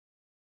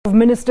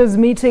Ministers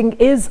meeting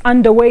is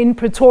underway in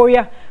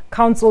Pretoria.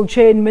 Council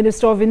Chair and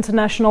Minister of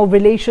International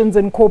Relations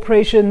and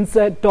Corporations,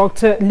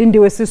 Dr.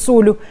 Lindiwe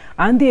Sisulu,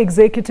 and the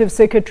Executive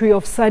Secretary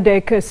of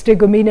SADC,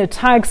 Stergomena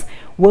Tax,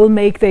 will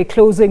make their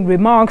closing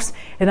remarks.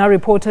 And our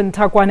reporter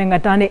Nthakoana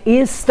Ngatane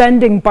is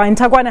standing by.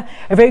 Nthakoana,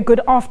 a very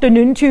good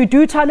afternoon to you.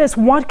 Do tell us,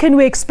 what can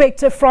we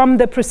expect from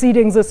the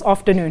proceedings this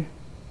afternoon?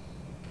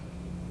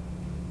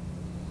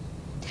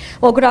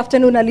 Well, good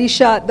afternoon,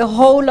 Alicia. The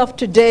whole of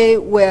today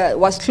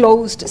was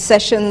closed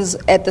sessions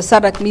at the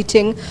SADC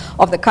meeting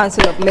of the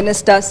Council of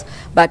Ministers,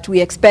 but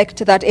we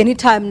expect that any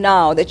time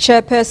now, the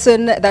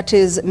chairperson, that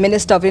is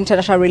Minister of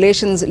International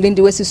Relations,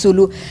 Lindiwe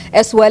Sisulu,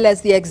 as well as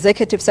the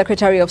Executive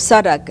Secretary of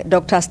SADC,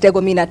 Dr.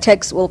 Stergomena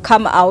Tax, will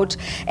come out,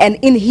 and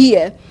in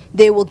here,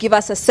 they will give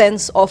us a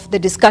sense of the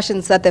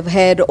discussions that they've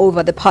had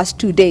over the past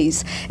 2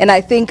 days. And I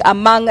think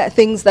among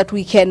things that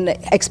we can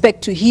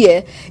expect to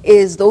hear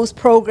is those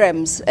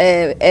programs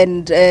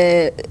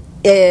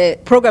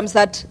programs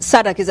that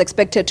SADC is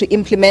expected to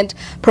implement,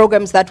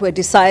 programs that were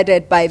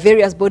decided by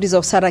various bodies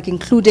of SADC,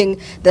 including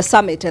the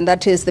summit, and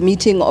that is the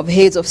meeting of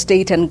heads of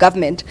state and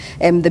government.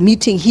 The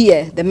meeting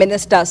here, the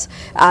ministers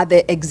are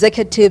the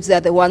executives, they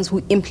are the ones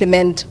who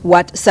implement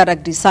what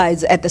SADC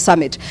decides at the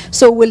summit.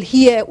 So we'll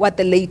hear what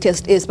the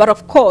latest is. But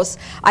of course,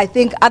 I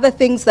think other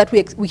things that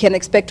we can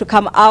expect to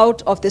come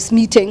out of this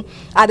meeting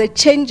are the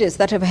changes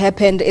that have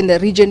happened in the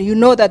region. You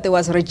know that there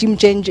was regime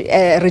change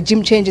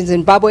in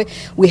Zimbabwe.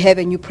 We have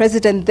a new president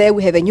there.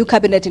 We have a new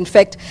cabinet. In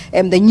fact,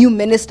 the new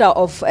Minister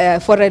of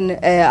Foreign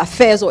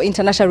Affairs or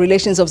International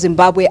Relations of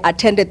Zimbabwe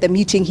attended the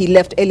meeting. He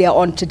left earlier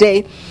on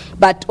today.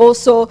 But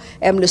also,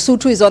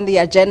 Lesotho is on the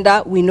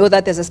agenda. We know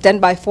that there's a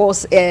standby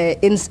force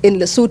in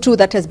Lesotho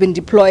that has been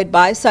deployed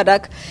by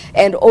SADC.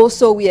 And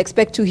also, we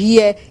expect to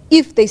hear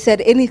if they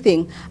said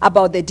anything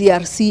about the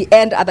DRC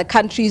and other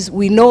countries.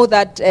 We know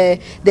that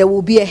there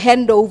will be a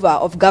handover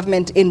of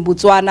government in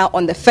Botswana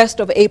on the 1st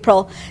of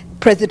April.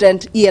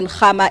 President Ian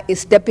Khama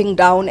is stepping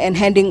down and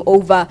handing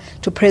over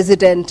to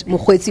President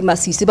Mokgweetsi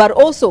Masisi. But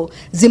also,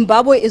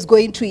 Zimbabwe is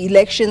going to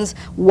elections.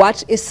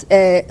 What is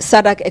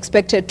SADC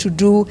expected to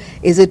do?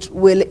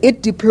 Will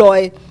it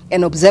deploy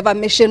an observer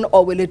mission,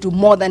 or will it do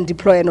more than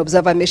deploy an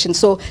observer mission?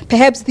 So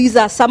perhaps these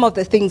are some of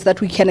the things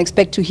that we can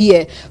expect to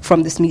hear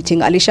from this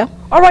meeting. Alicia?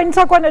 All right,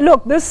 Nthakoana,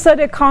 look, this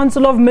SADC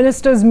Council of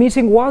Ministers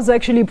meeting was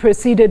actually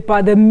preceded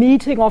by the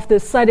meeting of the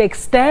SADC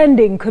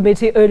Standing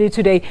Committee early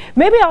today.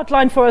 Maybe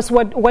outline for us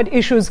what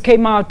issues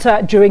came out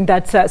during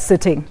that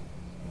sitting.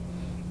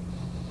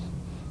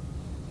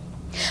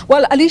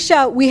 Well,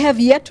 Alicia, we have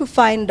yet to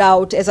find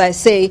out, as I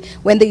say,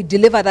 when they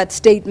deliver that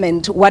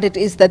statement, what it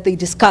is that they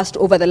discussed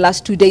over the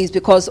last 2 days,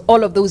 because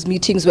all of those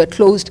meetings were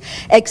closed,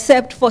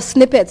 except for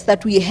snippets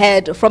that we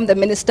had from the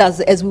ministers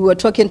as we were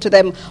talking to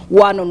them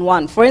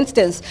one-on-one. For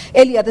instance,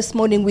 earlier this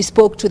morning, we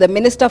spoke to the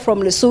minister from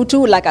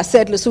Lesotho. Like I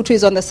said, Lesotho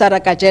is on the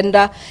SADC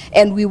agenda,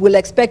 and we will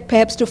expect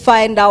perhaps to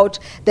find out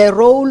the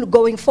role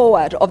going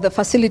forward of the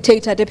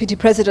facilitator, Deputy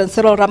President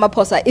Cyril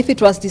Ramaphosa, if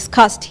it was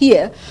discussed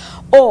here,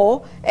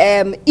 or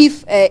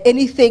if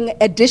anything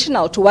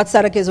additional to what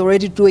SADC is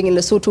already doing in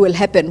Lesotho will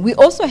happen. We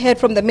also heard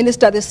from the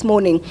minister this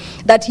morning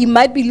that he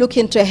might be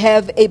looking to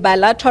have a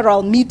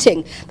bilateral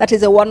meeting, that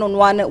is a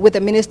one-on-one with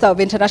the Minister of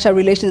International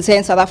Relations here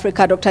in South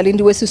Africa, Dr.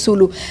 Lindiwe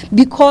Sisulu,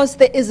 because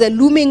there is a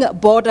looming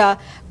border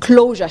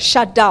closure,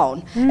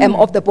 shutdown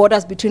of the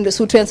borders between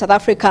Lesotho and South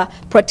Africa.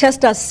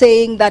 Protesters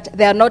saying that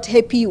they are not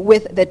happy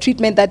with the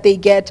treatment that they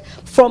get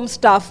from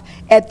staff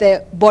at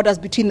the borders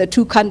between the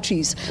two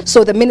countries.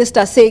 So the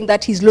minister saying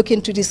that he's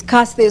looking to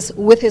discuss this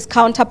with his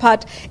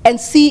counterpart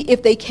and see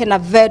if they can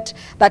avert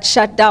that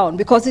shutdown,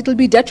 because it will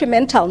be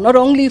detrimental not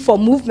only for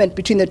movement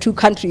between the two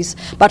countries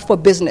but for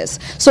business.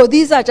 So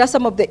these are just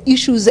some of the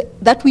issues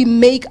that we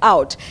make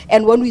out.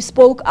 And when we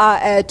spoke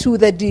to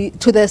the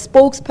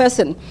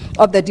spokesperson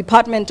of the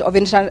Department of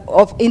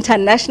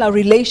International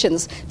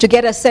Relations to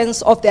get a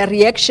sense of their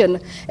reaction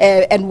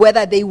and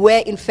whether they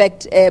were in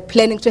fact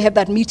planning to have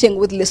that meeting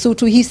with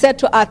Lesotho, he said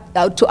to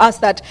us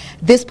that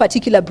this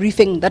particular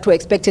briefing that we're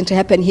expecting to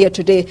happen here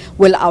today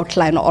will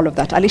outline all of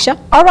that. Alicia?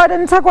 All right,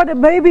 and Nthakoana,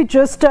 maybe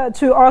just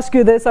to ask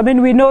you this. I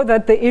mean, we know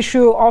that the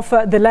issue of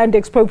the land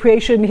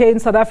expropriation here in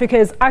South Africa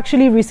has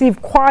actually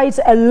received quite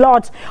a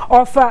lot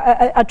of,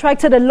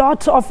 attracted a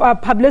lot of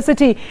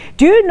publicity.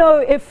 Do you know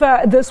if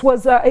this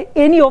was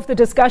any of the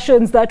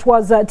discussions that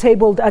was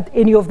tabled at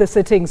any of the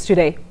sittings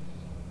today?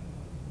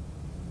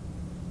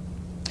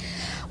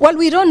 Well,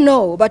 we don't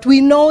know, but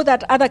we know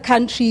that other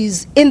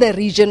countries in the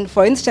region,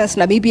 for instance,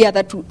 Namibia,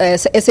 that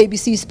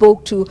SABC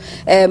spoke to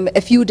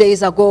a few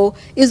days ago,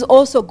 is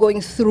also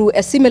going through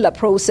a similar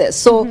process.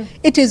 So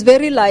it is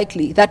very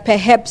likely that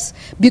perhaps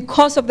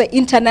because of the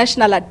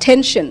international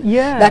attention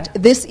that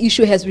this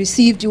issue has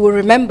received, you will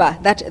remember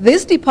that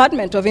this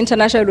Department of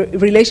International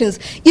Relations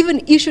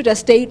even issued a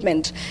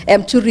statement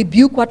to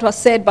rebuke what was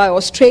said by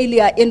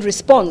Australia in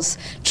response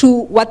to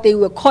what they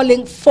were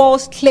calling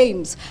false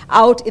claims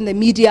out in the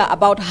media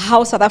about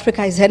how South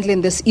Africa is handling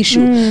this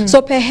issue.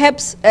 So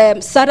perhaps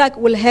SADC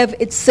will have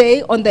its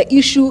say on the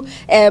issue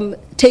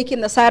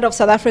taking the side of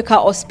South Africa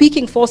or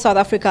speaking for South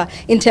Africa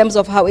in terms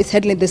of how it's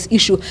handling this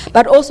issue.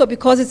 But also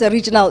because it's a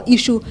regional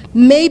issue,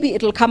 maybe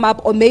it'll come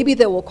up, or maybe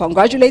they will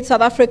congratulate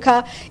South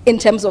Africa in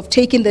terms of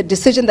taking the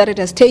decision that it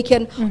has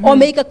taken, or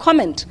make a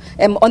comment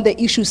on the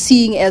issue,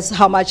 seeing as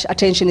how much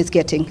attention it's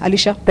getting.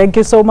 Alicia? Thank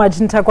you so much,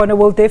 Nthakoana.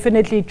 We'll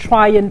definitely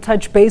try and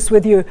touch base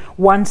with you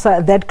once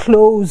that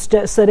closed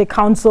SADC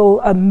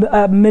Council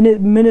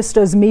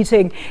Ministers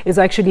meeting is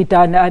actually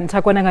done.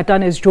 Nthakoana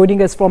Ngatane is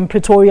joining us from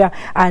Pretoria,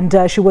 and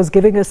she was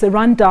giving us a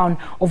rundown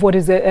of what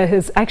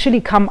has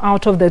actually come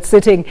out of that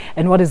sitting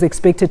and what is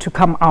expected to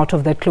come out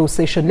of that closed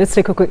session. Let's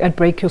take a quick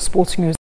break. Your sports news.